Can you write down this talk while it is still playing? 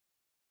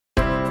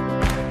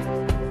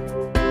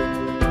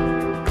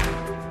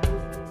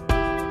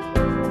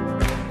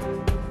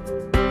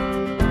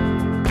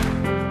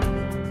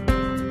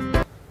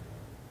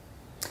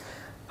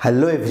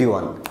Hello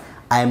everyone,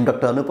 I am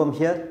Dr. Anupam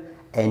here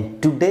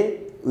and today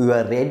we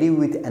are ready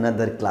with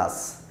another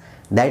class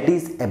that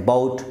is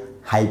about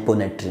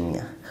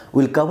hyponatremia.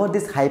 We will cover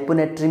this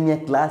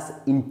hyponatremia class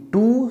in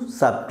two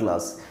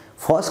subclasses.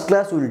 First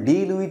class will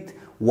deal with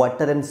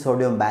water and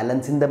sodium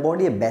balance in the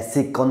body,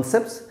 basic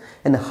concepts,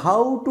 and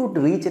how to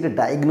reach a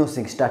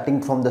diagnostic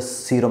starting from the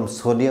serum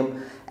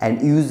sodium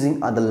and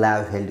using other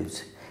lab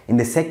values. In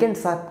the second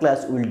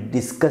subclass, we will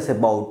discuss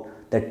about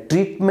the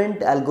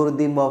treatment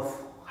algorithm of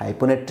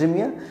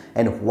hyponatremia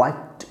and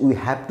what we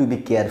have to be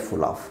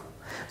careful of.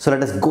 So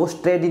let us go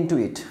straight into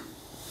it.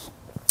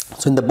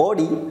 So in the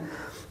body,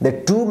 there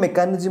are two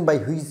mechanisms by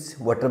which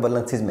water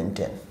balance is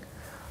maintained.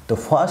 The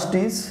first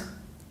is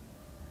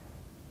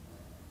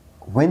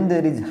when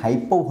there is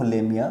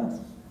hypovolemia,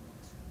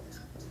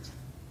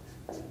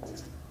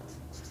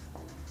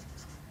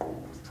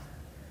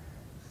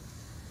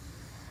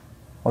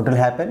 what will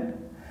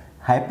happen?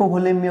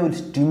 Hypovolemia will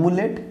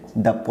stimulate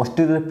the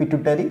posterior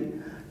pituitary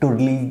to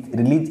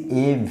release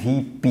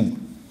AVP.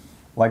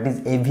 What is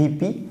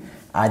AVP?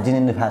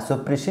 Adrenaline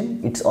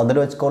vasopressin. It's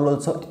otherwise called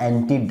also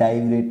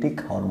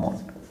antidiuretic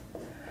hormone.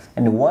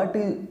 And what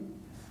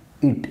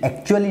it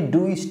actually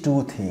do is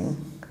two things.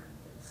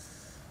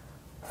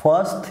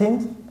 First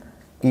thing,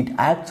 it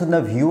acts on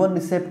the V1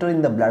 receptor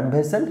in the blood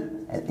vessel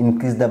and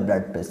increase the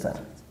blood pressure.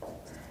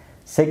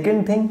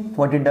 Second thing,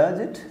 what it does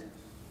it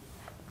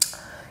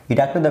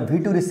acts on the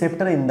V2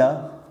 receptor in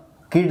the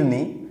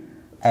kidney,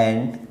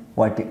 and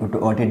what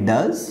it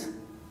does,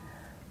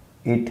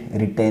 it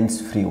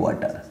retains free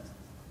water.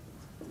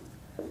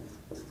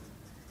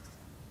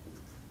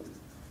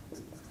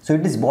 So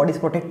it is body's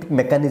protective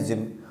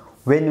mechanism.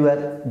 When you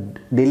are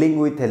dealing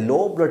with a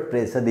low blood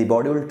pressure, the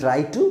body will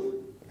try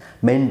to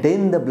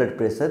maintain the blood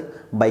pressure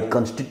by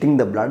constricting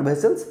the blood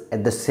vessels,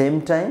 at the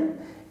same time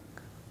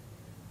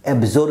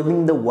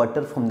absorbing the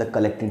water from the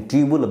collecting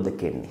tubule of the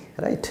kidney,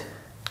 right?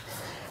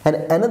 And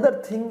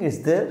another thing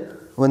is there,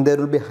 when there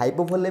will be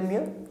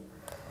hypovolemia,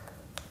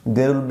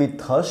 there will be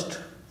thirst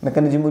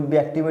mechanism will be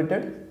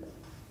activated,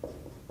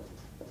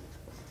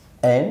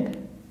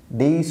 and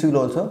these will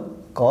also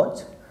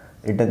cause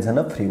retention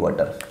of free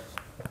water.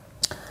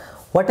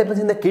 What happens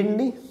in the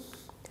kidney?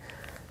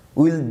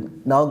 We will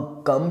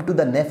now come to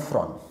the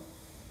nephron.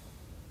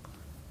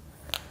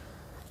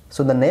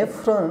 So the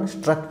nephron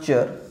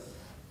structure,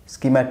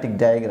 schematic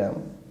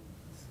diagram.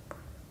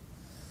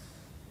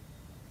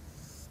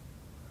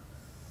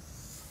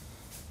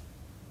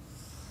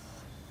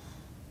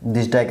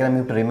 This diagram you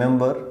have to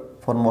remember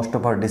for most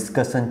of our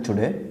discussion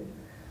today.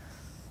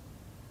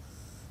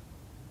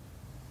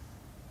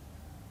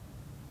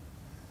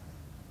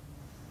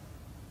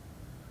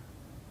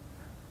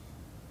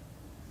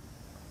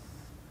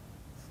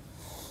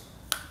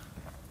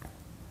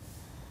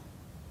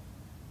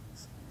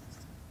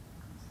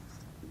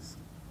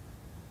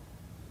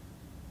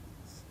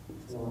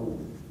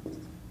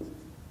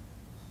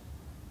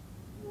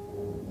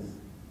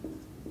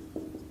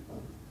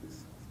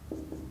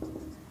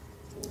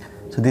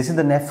 So this is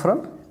the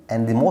nephron,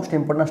 and the most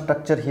important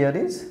structure here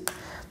is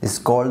this,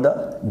 called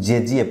the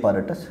JG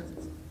apparatus.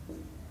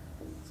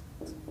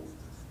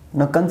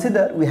 Now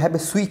consider we have a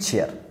switch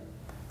here,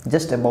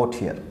 just about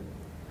here,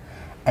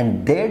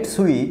 and that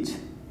switch,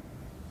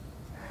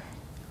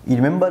 you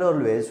remember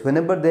always,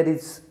 whenever there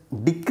is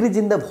decrease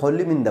in the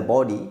volume in the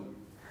body,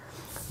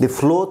 the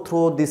flow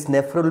through this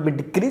nephron will be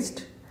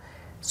decreased.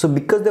 So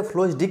because the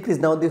flow is decreased,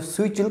 now the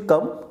switch will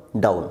come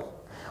down.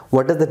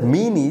 What does that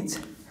mean is,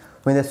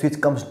 when the switch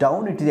comes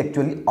down, it is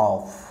actually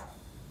off.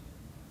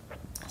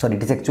 Sorry,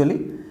 it is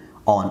actually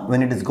on.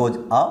 When it goes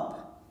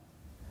up,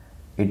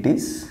 it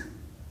is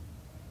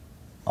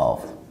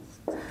off.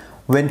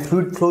 When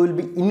fluid flow will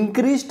be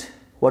increased,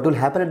 what will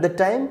happen at the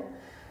time?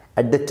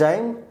 At the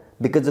time,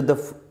 because of the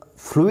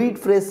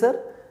fluid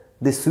pressure,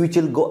 the switch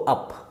will go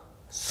up.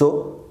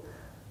 So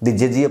the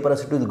JG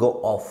apparatus will go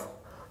off.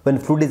 When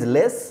fluid is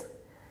less,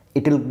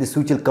 the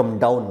switch will come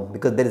down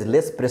because there is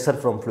less pressure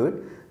from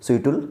fluid. So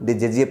the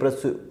JG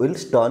apparatus will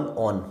turn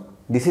on.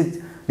 This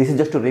is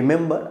just to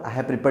remember. I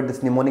have prepared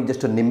this mnemonic just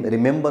to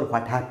remember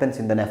what happens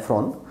in the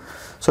nephron.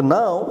 So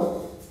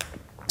now,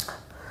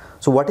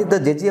 so what is the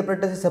JG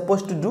apparatus is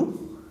supposed to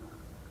do?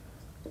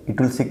 It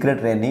will secrete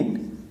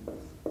renin.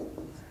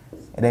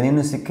 Renin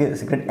will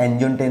secrete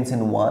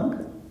angiotensin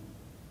 1,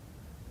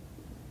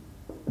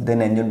 then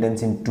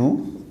angiotensin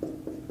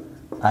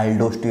 2,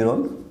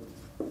 aldosterone,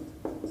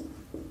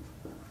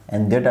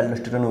 and that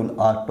aldosterone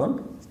will act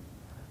on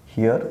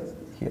here.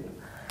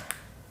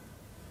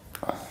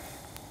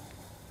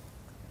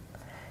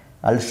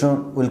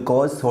 Aldosterone will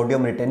cause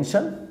sodium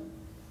retention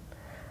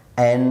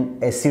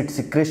and acid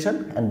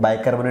secretion and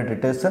bicarbonate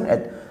retention,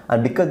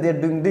 and because they are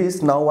doing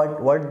this, now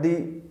what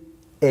the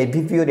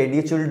AVP or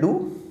ADH will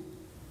do?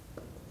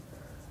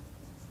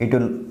 It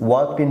will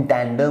work in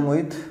tandem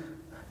with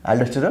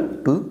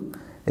aldosterone to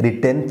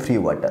retain free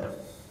water.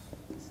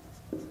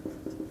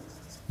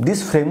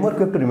 This framework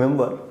we have to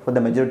remember for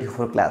the majority of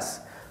our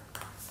class.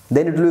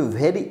 Then it will be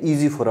very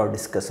easy for our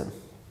discussion.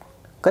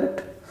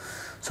 Correct?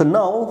 So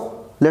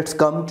now let's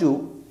come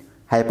to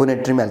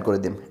hyponatremia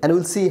algorithm, and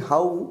we'll see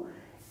how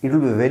it will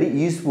be very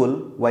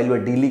useful while we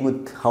are dealing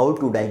with how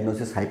to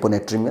diagnose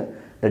hyponatremia,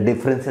 the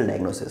differential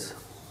diagnosis.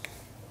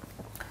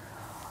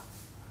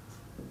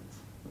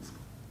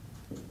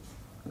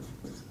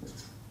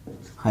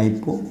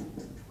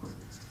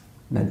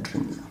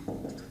 Hyponatremia.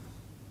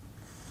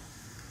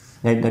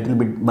 That will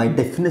be by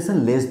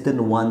definition less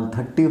than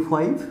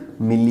 135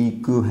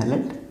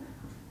 milliequivalent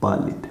per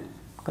liter.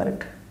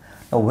 Correct.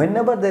 Now,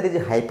 whenever there is a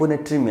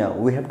hyponatremia,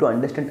 we have to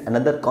understand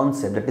another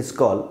concept that is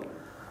called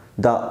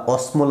the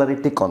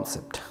osmolarity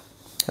concept.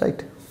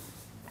 Right.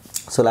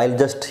 So I'll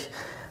just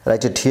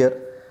write it here.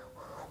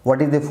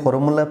 What is the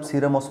formula of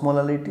serum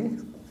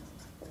osmolality?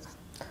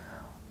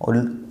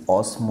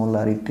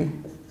 Osmolarity.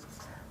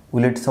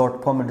 Will its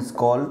short form, it is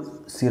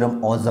called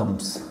serum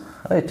osms.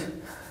 Right.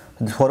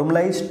 The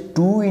formula is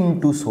 2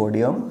 into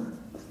sodium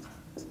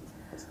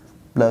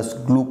plus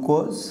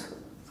glucose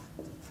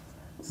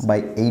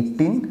by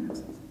 18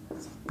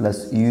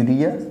 plus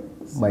urea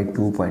by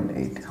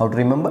 2.8. How to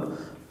remember?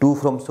 2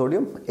 from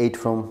sodium, 8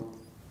 from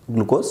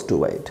glucose, 2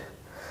 by 8.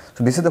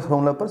 So this is the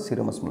formula for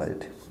serum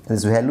osmolality.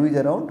 This value is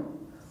around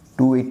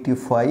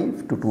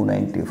 285 to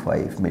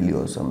 295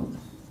 milliosm.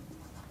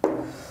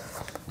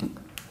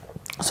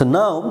 So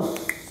now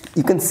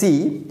you can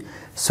see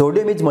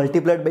sodium is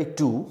multiplied by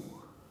 2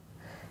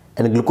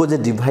 and glucose is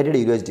divided,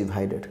 urea is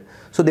divided.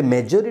 So the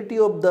majority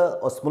of the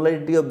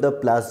osmolarity of the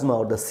plasma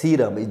or the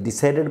serum is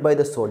decided by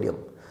the sodium.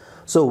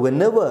 So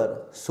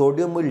whenever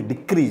sodium will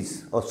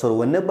decrease, or so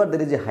whenever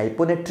there is a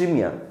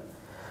hyponatremia,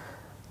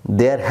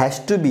 there has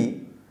to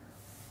be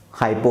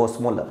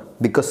hypoosmolar,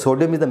 because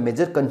sodium is the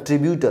major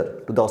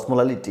contributor to the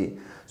osmolality.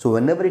 So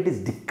whenever it is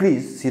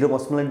decreased, serum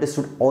osmolality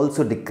should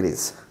also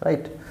decrease,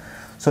 right?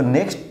 So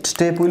next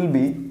step will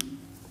be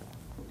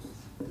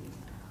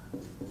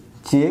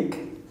check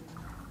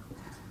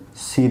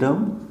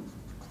serum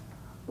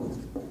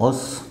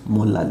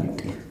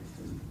osmolality,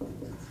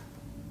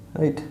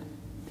 right?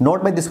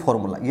 Not by this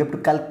formula. You have to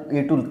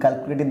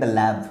calculate in the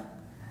lab,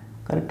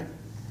 correct?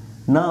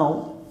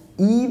 Now,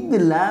 if the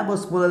lab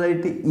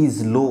osmolality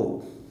is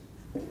low,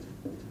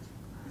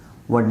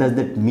 what does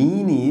that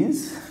mean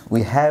is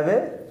we have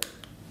a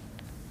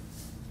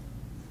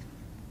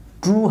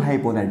true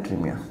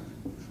hyponatremia.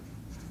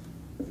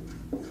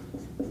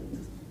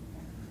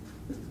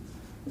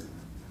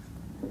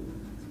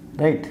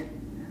 Right?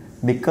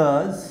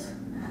 Because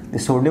the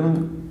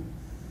sodium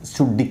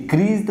should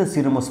decrease the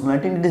serum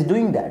osmolality and it is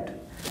doing that.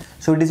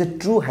 So it is a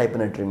true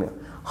hyponatremia.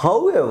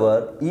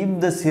 However,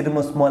 if the serum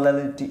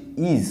osmolality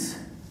is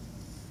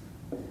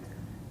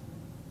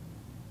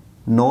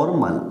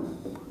normal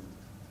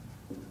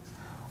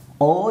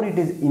or it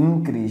is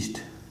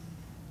increased,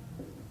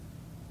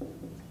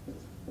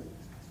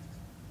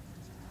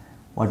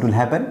 what will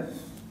happen?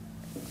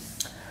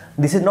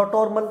 This is not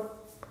normal,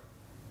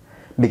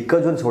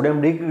 because when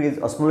sodium decreases,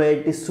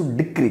 osmolality should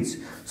decrease.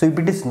 So if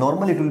it is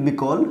normal, it will be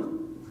called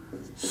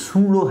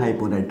pseudo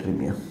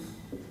hyponatremia.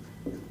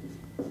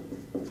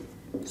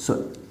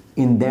 So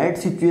in that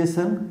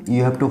situation,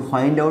 you have to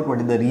find out what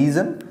is the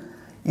reason.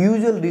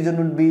 Usual reason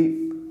would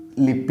be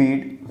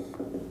lipid,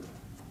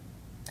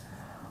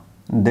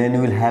 then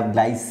we will have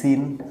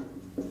glycine,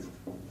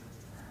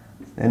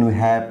 then we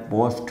have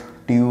post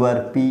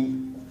TURP,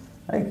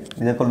 right?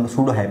 These are called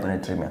pseudo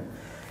hyponatremia.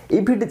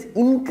 If it is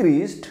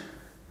increased,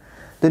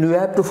 then we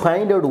have to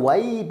find out why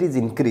it is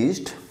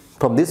increased.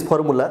 From this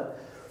formula,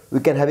 we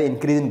can have an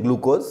increase in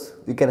glucose,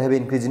 we can have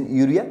an increase in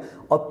urea,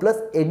 or plus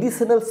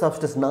additional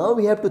substance. Now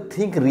we have to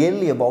think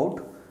really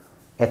about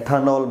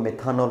ethanol,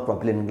 methanol,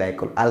 propylene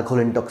glycol, alcohol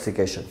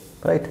intoxication,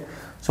 right?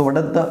 So what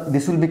are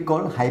this will be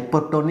called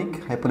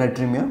hypertonic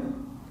hyponatremia.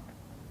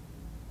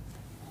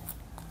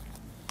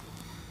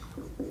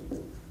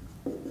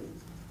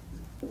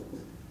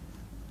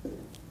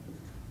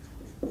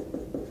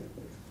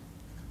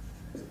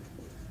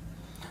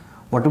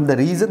 What would be the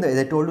reason? As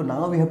I told you,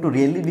 now we have to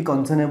really be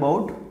concerned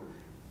about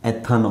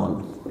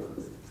ethanol,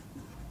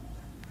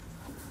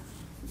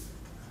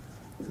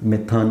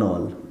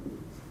 methanol,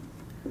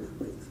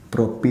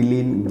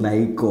 propylene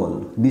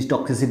glycol. These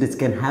toxicities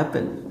can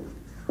happen.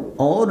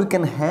 Or we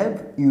can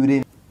have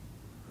urine,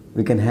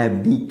 we can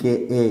have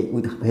DKA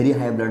with very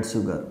high blood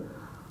sugar,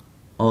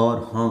 or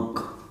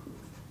honk.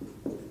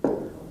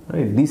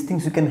 Right? These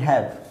things you can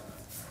have.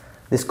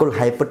 This is called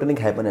hypertonic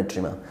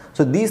hyponatremia.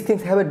 So these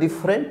things have a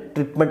different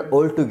treatment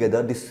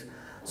altogether.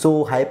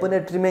 So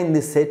hyponatremia in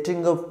the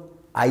setting of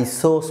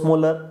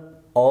isosmolar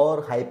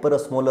or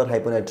hyperosmolar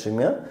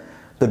hyponatremia,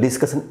 the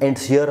discussion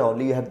ends here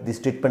only. You have this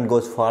treatment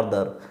goes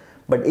further.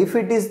 But if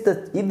it is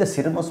if the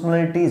serum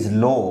osmolality is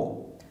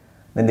low,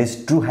 then this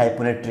is true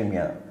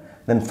hyponatremia.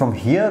 Then from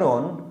here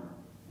on,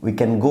 we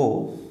can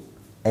go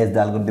as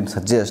the algorithm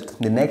suggests.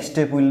 The next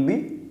step will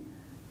be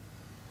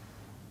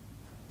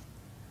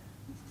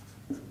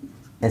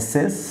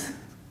assess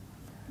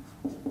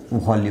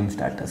volume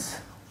status.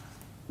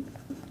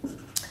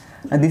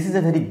 And this is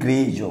a very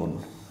gray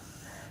zone.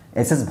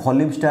 Assess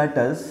volume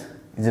status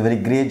is a very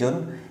gray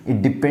zone.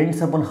 It depends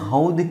upon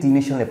how the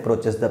clinician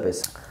approaches the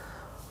patient.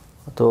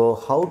 So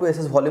how to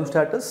assess volume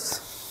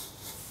status?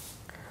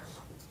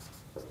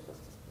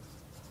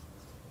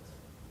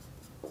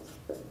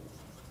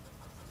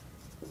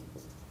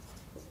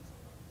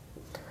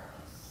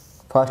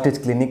 First is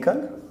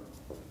clinical,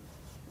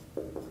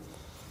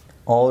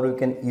 or you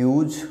can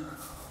use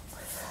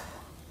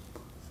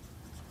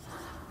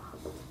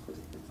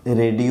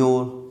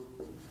radio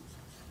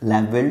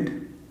labeled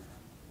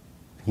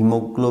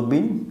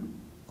hemoglobin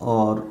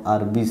or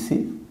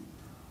RBC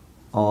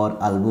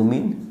or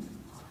albumin,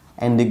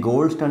 and the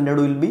gold standard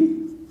will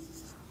be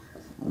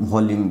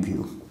volume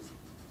view.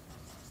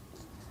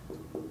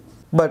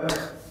 But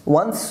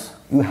once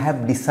you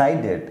have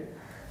decided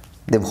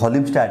the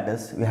volume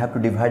status, we have to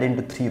divide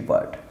into three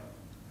parts.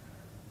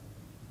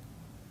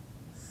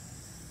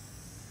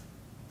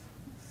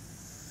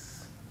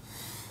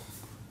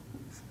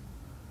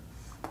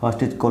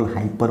 First is called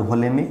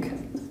hypervolemic,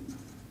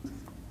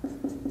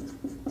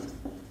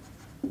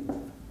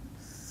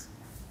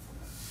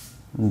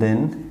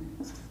 then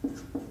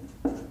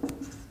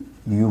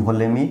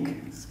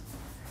euvolemic,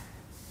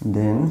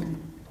 then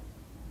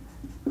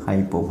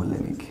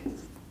hypovolemic.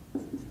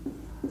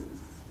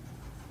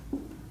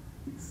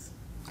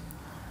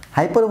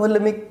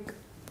 Hypervolemic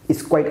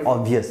is quite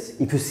obvious.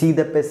 If you see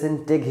the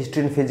patient, take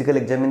history and physical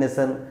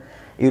examination,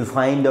 you will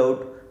find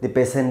out the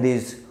patient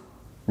is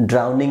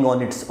drowning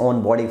on its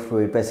own body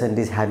fluid, patient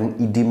is having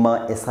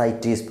edema,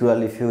 ascites,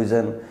 pleural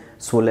effusion,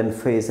 swollen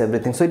face,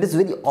 everything. So it is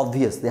very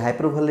obvious. The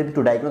hypervolemic,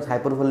 to diagnose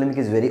hypervolemic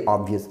is very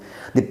obvious.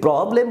 The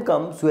problem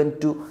comes when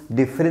to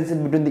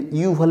differentiate between the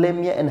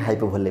euvolemia and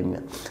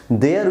hypovolemia.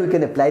 There we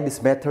can apply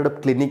this method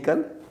of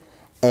clinical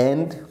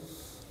and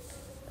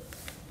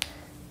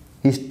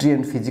history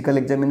and physical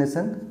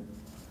examination,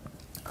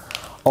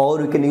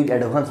 or we can use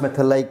advanced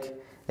method like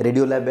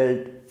radio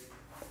labeled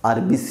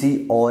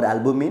RBC or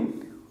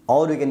albumin,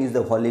 or we can use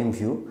the volume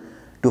view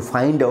to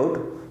find out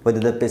whether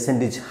the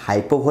patient is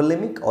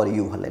hypovolemic or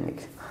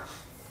euvolemic.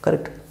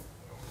 Correct?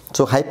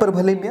 So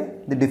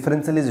hypervolemia, the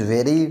differential is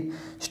very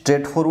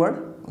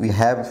straightforward. We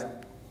have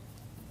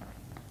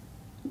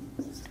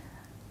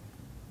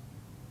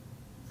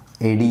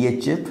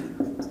ADHF,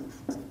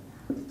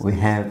 we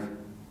have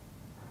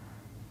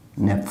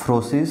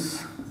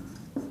nephrosis,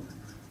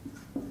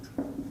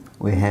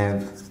 we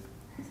have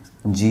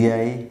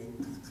GI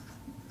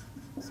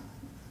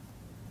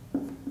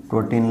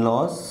protein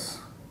loss,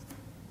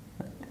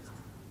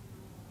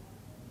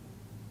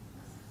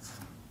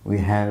 we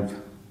have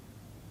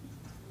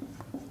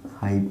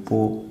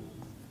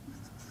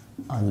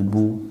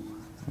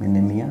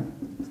hypoalbuminemia,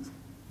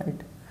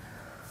 right?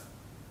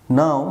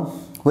 Now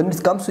when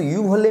it comes to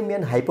euvolemia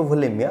and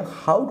hypovolemia,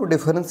 how to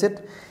differentiate?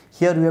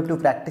 Here we have to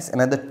practice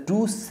another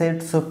two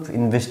sets of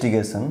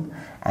investigation,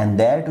 and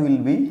that will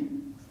be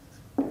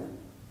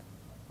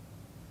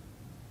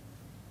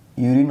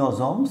urine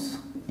osmosis,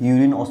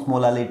 urine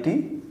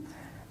osmolality,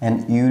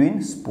 and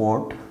urine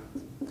spot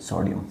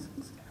sodium.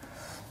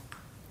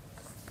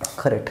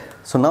 Correct.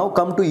 So now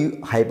come to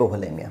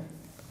hypovolemia.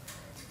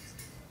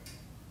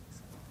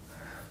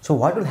 So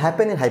what will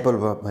happen in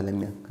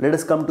hypovolemia? Let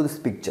us come to this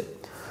picture.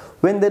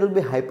 When there will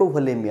be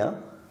hypovolemia,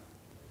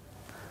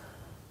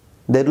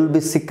 there will be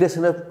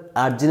secretion of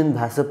arginine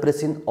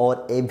vasopressin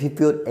or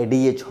AVP or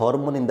ADH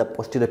hormone in the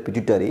posterior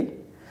pituitary,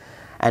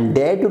 and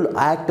that will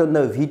act on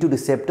the V2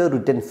 receptor,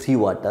 retain free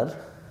water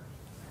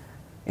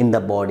in the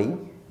body.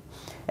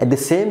 At the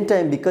same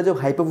time, because of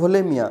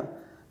hypovolemia,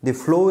 the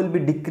flow will be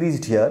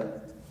decreased here,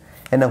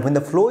 and when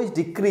the flow is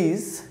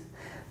decreased,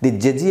 the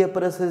JG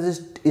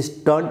apparatus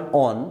is turned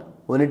on.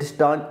 When it is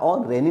turned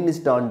on, renin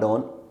is turned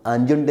on,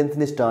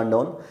 angiotensin is turned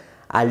on,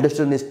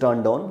 aldosterone is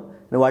turned on.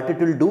 Now what it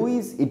will do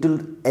is, it will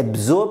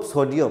absorb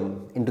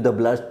sodium into the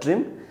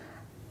bloodstream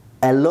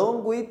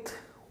along with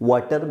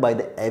water by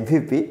the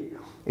AVP.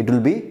 It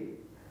will be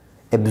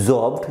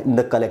absorbed in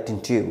the collecting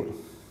tubule.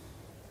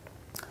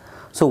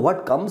 So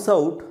what comes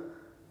out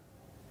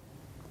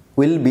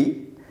will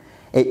be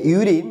a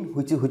urine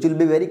which will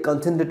be very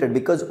concentrated,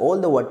 because all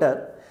the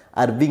water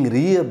are being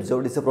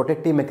reabsorbed. It's a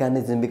protective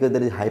mechanism. Because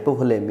there is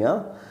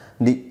hypovolemia,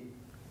 the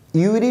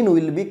urine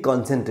will be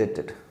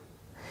concentrated.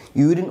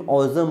 Urine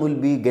osm will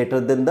be greater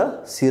than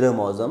the serum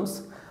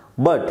osms,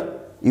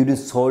 but urine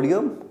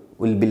sodium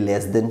will be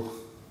less than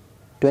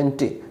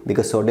 20,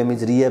 because sodium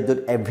is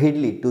reabsorbed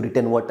avidly to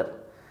retain water.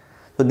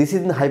 So this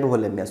is in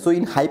hypovolemia. So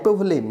in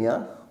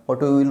hypovolemia,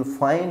 what we will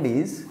find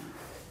is,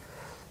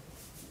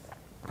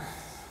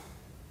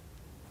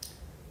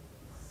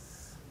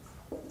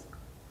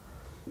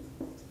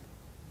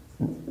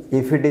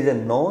 if it is a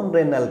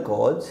non-renal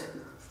cause,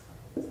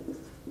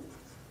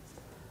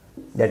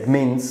 that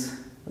means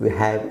we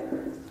have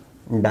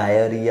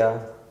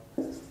diarrhea,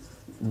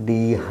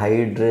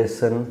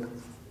 dehydration,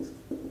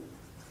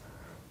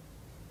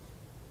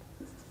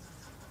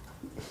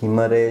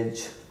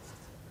 hemorrhage,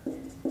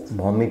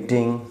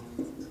 vomiting.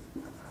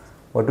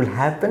 What will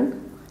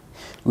happen?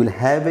 We will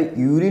have a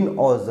urine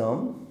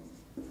osm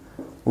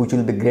which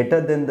will be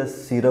greater than the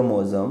serum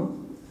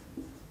osm.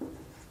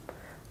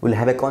 We will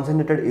have a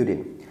concentrated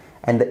urine.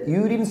 and the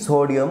urine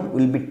sodium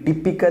will be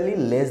typically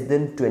less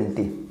than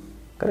 20.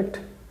 Correct?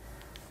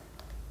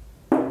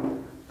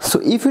 So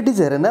if it is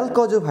a renal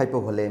cause of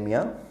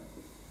hypovolemia,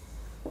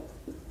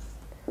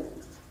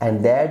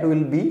 and that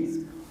will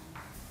be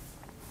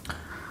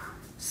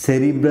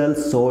cerebral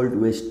salt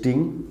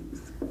wasting,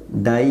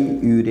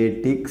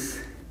 diuretics,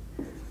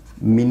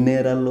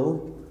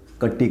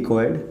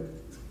 mineralocorticoid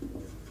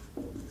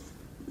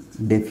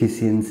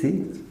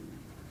deficiency,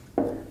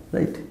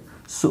 right?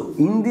 So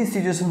in this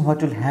situation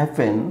what will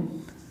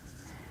happen,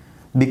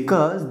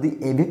 because the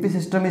AVP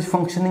system is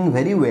functioning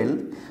very well,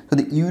 so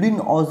the urine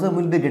ozone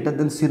will be greater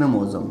than serum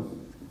ozone.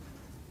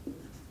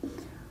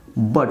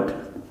 But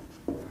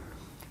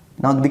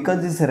now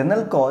because this is a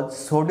renal cause,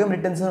 sodium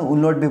retention will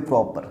not be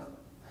proper,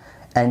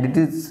 and it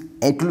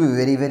will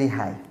be very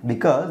high,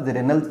 because the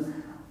renal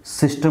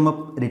system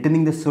of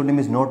retaining the sodium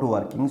is not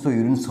working, so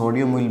urine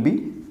sodium will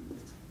be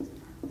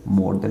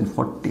more than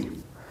 40.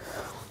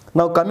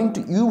 Now coming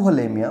to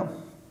euvolemia,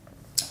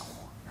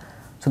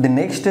 so the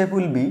next step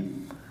will be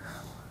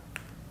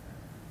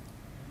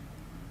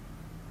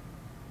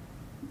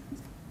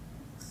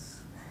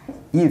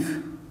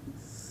if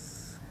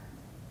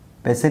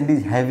patient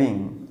is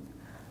having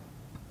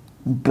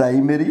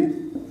primary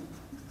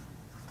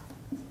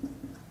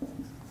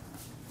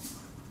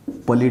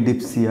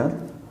polydipsia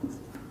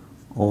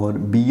or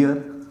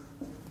beer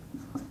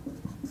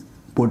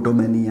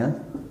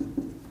potomania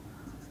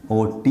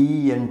or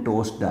tea and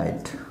toast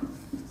diet.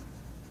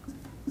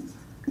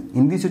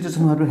 In this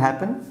situation what will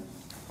happen?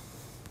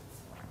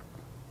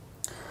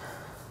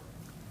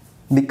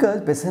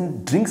 Because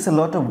patient drinks a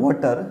lot of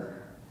water,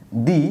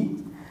 the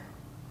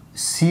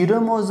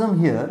serum ozone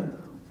here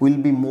will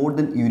be more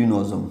than urine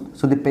ozone.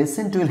 So the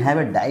patient will have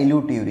a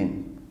dilute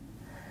urine.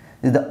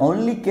 This is the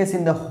only case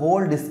in the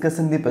whole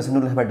discussion the patient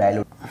will have a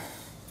dilute.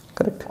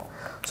 Correct?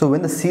 So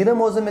when the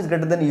serum ozone is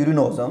greater than urine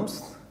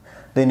ozones,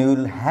 then you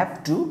will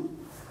have to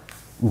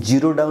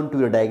zero down to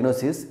your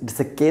diagnosis. It's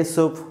a case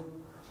of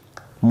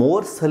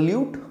more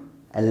solute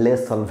and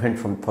less solvent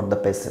for the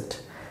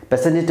patient.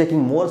 Patient is taking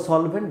more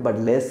solvent but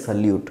less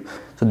solute.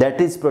 So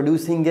that is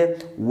producing a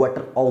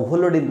water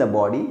overload in the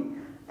body,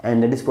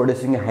 and that is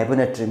producing a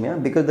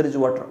hyponatremia. Because there is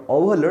water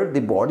overload,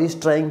 the body is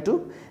trying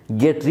to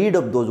get rid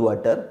of those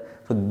water.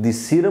 So the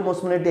serum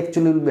osmolality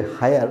actually will be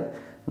higher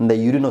than the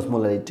urine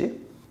osmolality.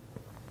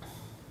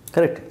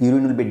 Correct?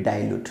 Urine will be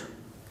dilute.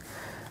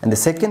 And the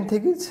second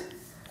thing is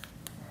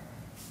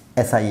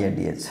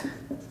siadh.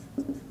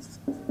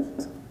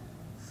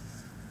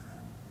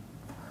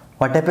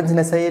 What happens in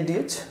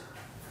siadh?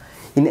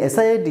 In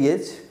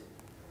siadh,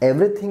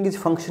 everything is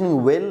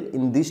functioning well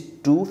in these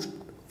two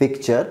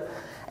picture,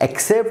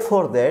 except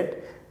for that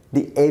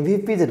the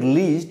AVP is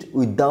released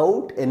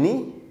without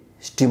any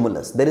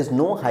stimulus. There is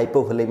no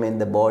hypovolemia in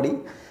the body,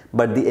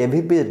 but the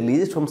AVP is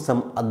released from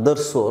some other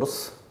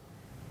source,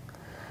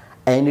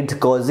 and it's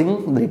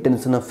causing the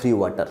retention of free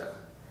water,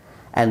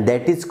 and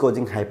that is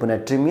causing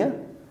hyponatremia.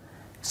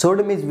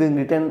 Sodium is being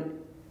retained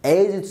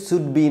as it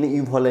should be in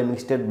euvolemic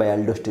state by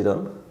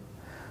aldosterone.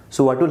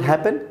 So what will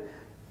happen?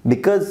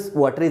 Because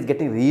water is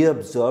getting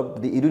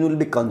reabsorbed, the urine will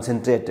be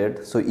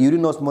concentrated, so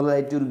urine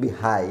osmolality will be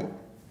high.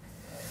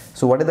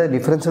 So what is the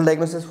differential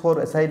diagnosis for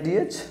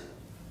siadh?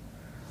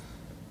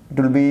 It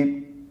will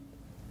be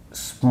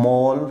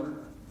small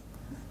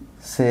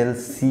cell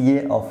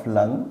Ca of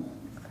lung,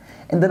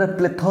 and there are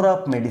plethora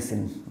of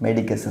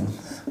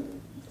medications,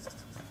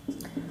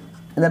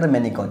 and there are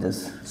many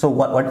causes. So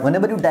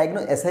whenever you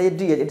diagnose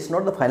siadh, it's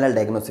not the final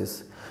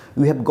diagnosis.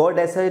 You have got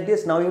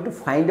siadh, now you have to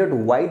find out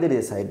why there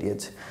is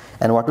siadh.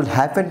 And what will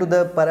happen to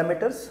the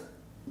parameters?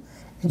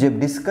 As we have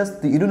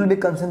discussed, the urine will be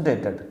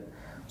concentrated.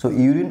 So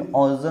urine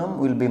ozone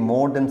will be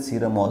more than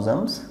serum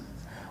ozones.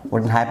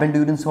 What will happen to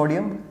urine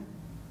sodium?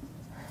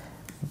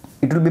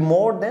 It will be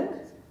more than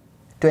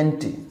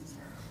 20.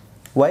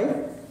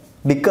 Why?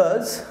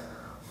 Because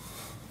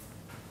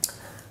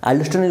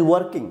aldosterone is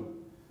working.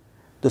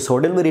 The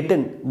sodium will be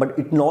retained, but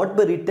it will not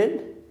be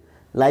retained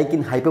like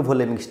in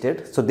hypovolemic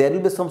state. So there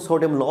will be some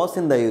sodium loss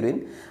in the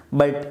urine,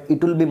 but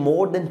it will be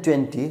more than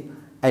 20.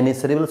 And in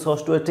cerebral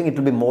salt wasting, it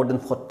will be more than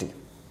 40.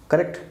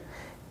 Correct?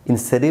 In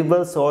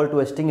cerebral salt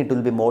wasting, it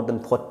will be more than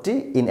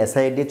 40. In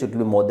siadh, it will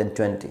be more than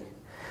 20.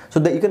 So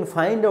that you can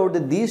find out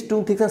that these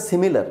two things are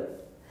similar.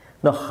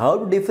 Now,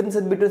 how to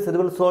differentiate between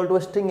cerebral salt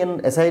wasting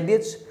and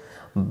siadh?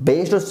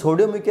 Based on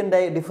sodium, we can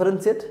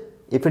differentiate.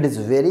 If it is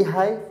very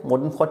high, more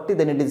than 40,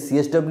 then it is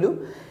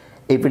CSW.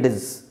 If it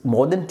is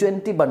more than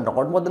 20 but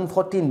not more than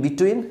 40, in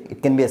between,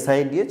 it can be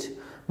siadh.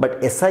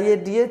 But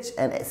siadh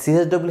and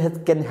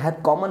CSW can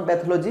have common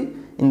pathology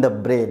in the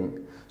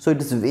brain. So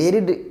it is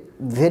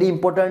very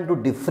important to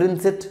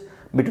differentiate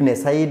between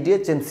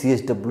siadh and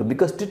CSW,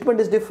 because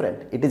treatment is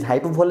different. It is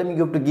hypovolemic,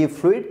 you have to give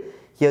fluid.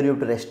 Here you have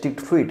to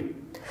restrict fluid.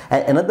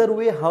 And another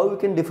way how you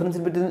can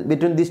differentiate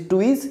between these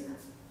two is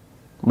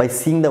by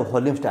seeing the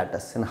volume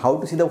status. And how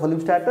to see the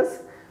volume status?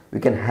 We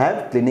can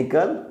have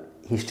clinical,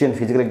 history and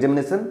physical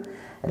examination,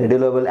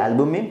 radiological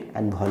albumin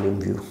and volume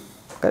view.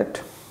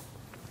 Correct?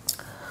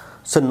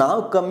 So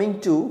now coming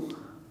to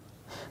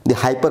the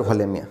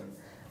hypervolemia.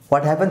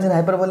 What happens in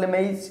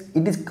hypervolemia is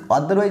it is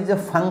otherwise a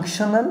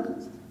functional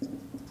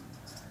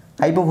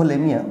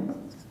hypovolemia,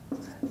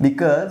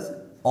 because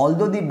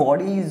although the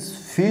body is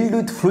filled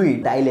with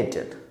fluid,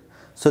 dilated,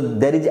 so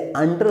there is an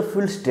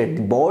underfilled state.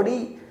 The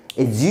body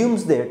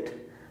assumes that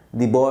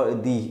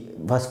the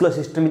vascular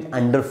system is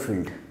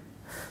underfilled.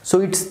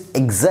 So it's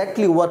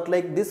exactly work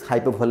like this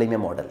hypovolemia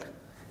model.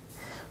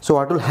 So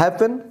what will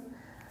happen?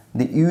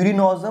 The urine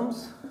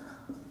osms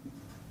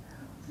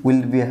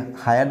will be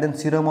higher than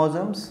serum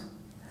osms,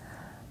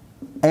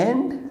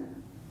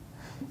 and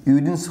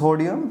urine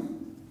sodium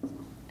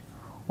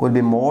will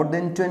be more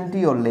than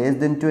 20 or less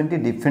than 20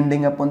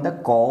 depending upon the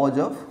cause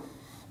of.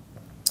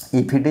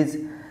 If it is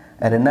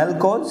a renal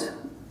cause,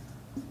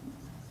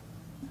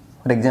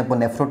 for example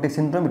nephrotic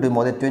syndrome, it is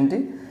more than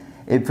 20.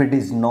 If it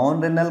is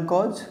non-renal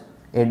cause,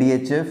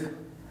 ADHF,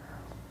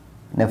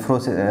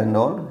 nephrosis and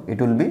all, it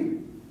will be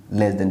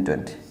less than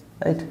 20,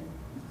 right?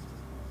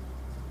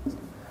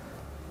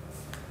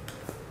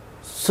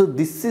 So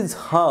this is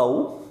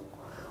how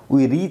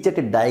we reach at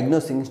a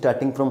diagnosing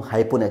starting from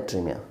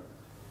hyponatremia.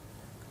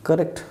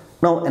 Correct.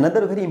 Now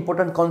another very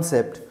important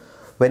concept,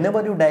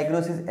 whenever you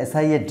diagnose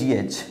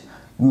SIADH,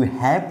 you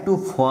have to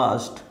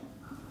first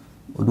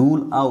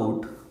rule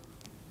out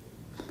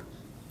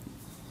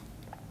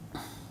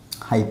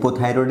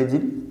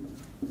hypothyroidism.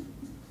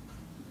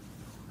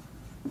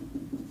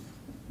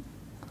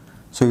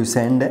 So you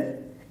send a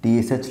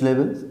TSH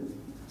level,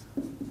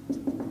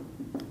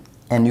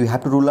 and you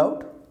have to rule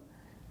out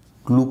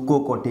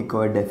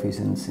glucocorticoid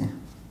deficiency.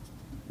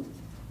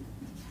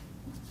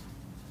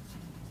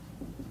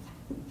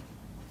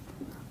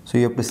 So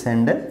you have to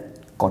send a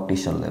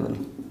cortisol level.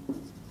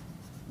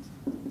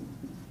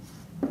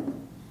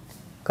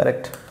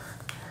 Correct.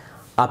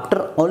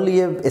 After only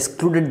you have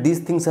excluded these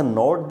things are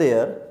not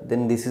there,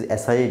 then this is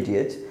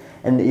SIADH.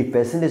 And if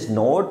patient is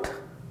not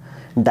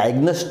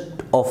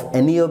diagnosed of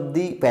any of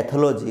the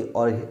pathology,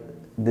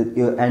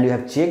 and you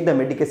have checked the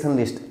medication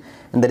list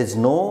and there is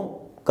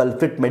no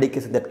culprit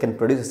medication that can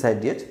produce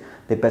SIADH,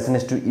 the patient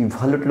has to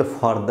evaluate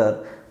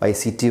further by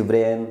CT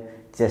brain,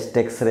 chest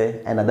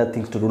X-ray and other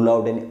things to rule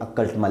out any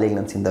occult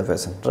malignancy in the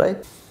patient,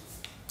 right?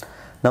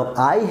 Now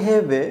I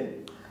have a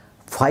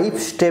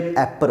 5-step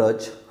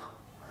approach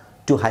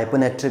to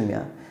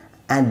hyponatremia,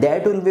 and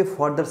that will be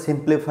further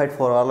simplified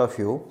for all of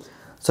you.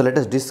 So let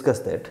us discuss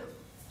that.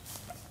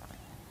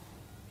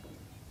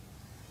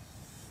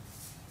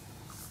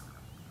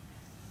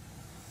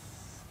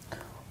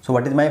 So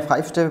what is my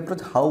 5-step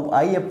approach? How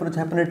I approach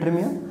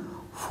hyponatremia?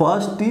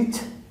 First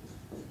is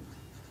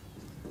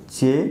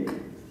check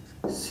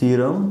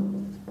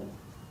serum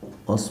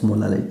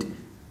osmolality.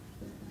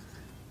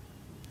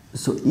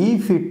 So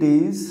if it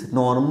is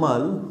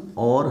normal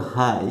or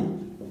high,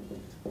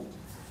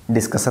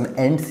 discussion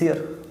ends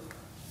here.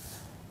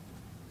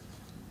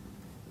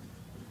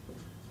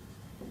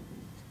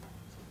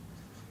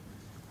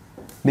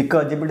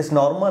 Because if it is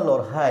normal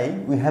or high,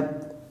 we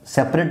have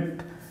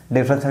separate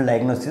differential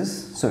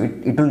diagnosis, so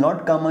it will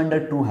not come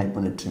under true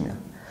hyponatremia.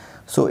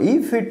 So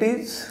if it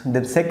is,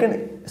 the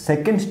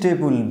second step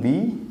will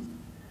be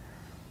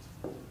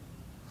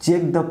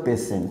check the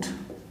patient.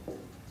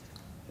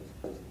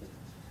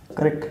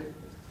 Correct.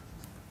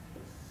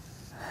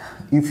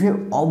 If you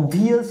have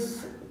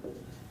obvious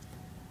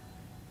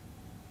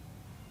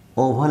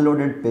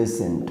overloaded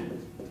patient,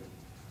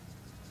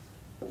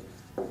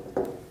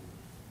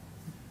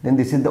 then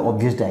this is the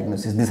obvious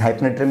diagnosis. This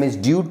hyponatremia is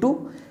due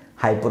to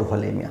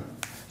hypervolemia.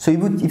 So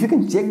if you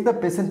can check the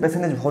patient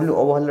is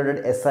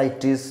overloaded,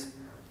 ascites,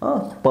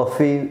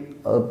 puffy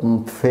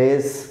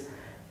face,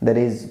 there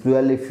is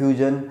pleural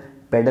effusion,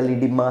 pedal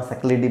edema,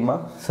 sacral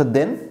edema. So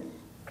then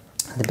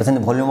the patient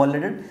is volume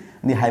overloaded.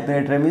 The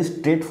hyponatremia is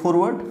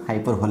straightforward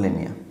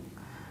hypervolemia.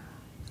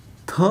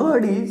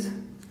 Third is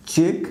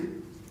check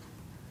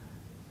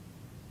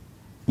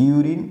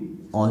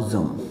urine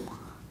osm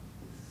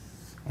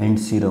and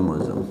serum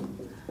osm.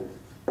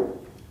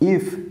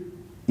 If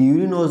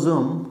urine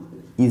osm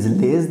is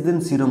less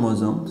than serum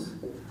osms,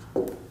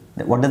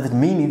 what does it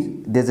mean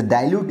is there is a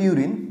dilute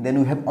urine, then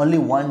we have only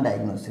one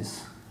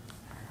diagnosis.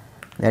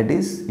 That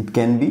is, it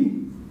can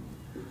be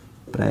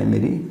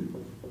primary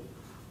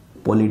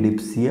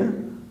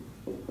polydipsia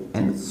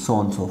and so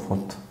on and so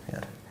forth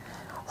here.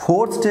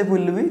 Fourth step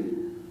will be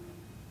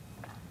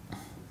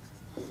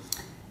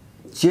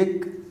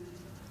check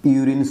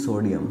urine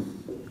sodium.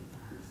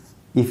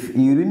 If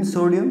urine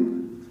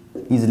sodium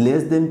is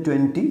less than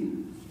 20,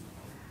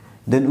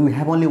 then we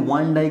have only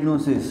one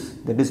diagnosis,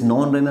 that is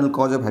non-renal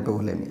cause of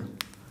hypovolemia.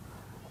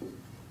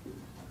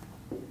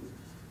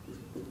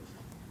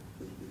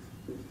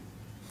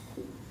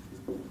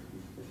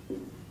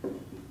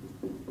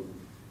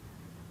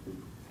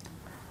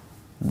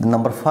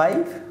 Number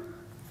 5,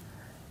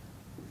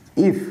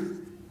 if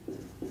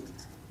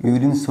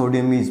urine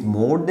sodium is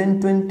more than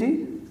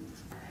 20,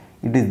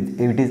 it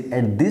is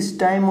at this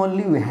time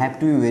only we have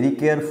to be very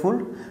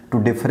careful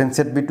to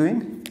differentiate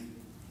between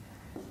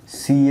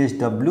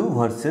CSW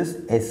versus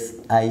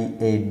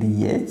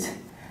SIADH.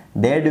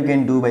 That you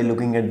can do by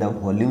looking at the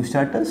volume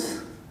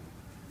status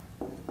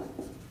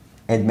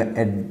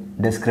as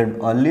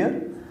described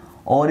earlier,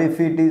 or if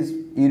it is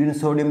urine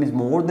sodium is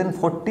more than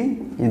 40,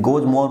 it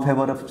goes more in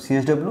favor of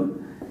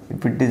CSW.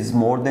 If it is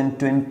more than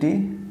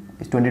 20,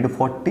 it's 20 to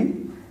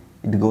 40,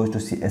 it goes to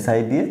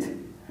siadh.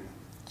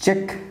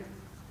 Check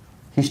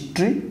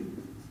history,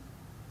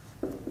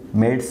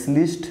 meds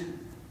list,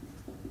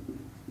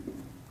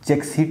 check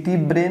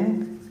CT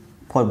brain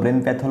for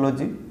brain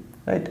pathology,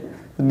 right?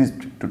 So this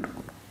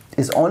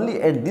is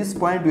only at this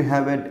point we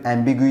have an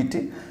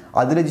ambiguity.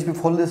 Otherwise, if you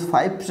follow this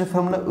 5-step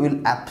formula, we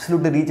will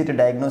absolutely reach at a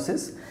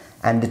diagnosis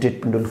and the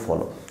treatment will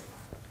follow.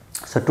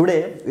 So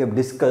today we have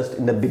discussed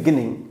in the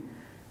beginning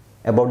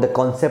about the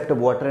concept of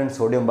water and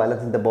sodium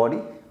balance in the body.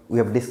 We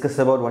have discussed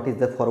about what is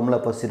the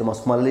formula for serum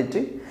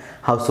osmolality,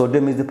 how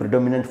sodium is the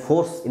predominant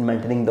force in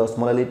maintaining the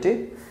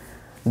osmolality.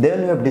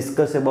 Then we have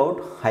discussed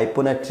about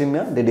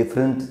hyponatremia, the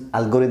different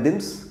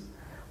algorithms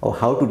of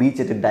how to reach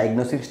at a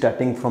diagnosis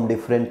starting from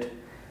different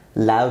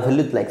lab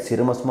values like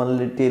serum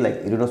osmolality, like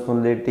urine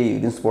osmolality,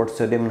 urine spot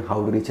sodium, and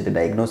how to reach at a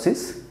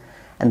diagnosis.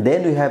 And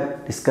then we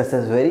have discussed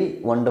a very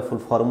wonderful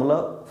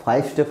formula,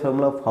 5-step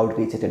formula of how to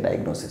reach at a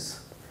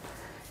diagnosis.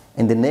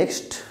 In the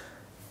next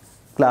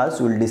class,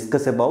 we will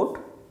discuss about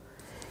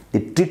the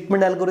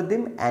treatment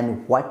algorithm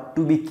and what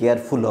to be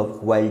careful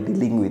of while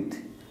dealing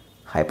with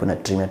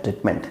hyponatremia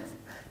treatment.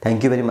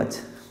 Thank you very much.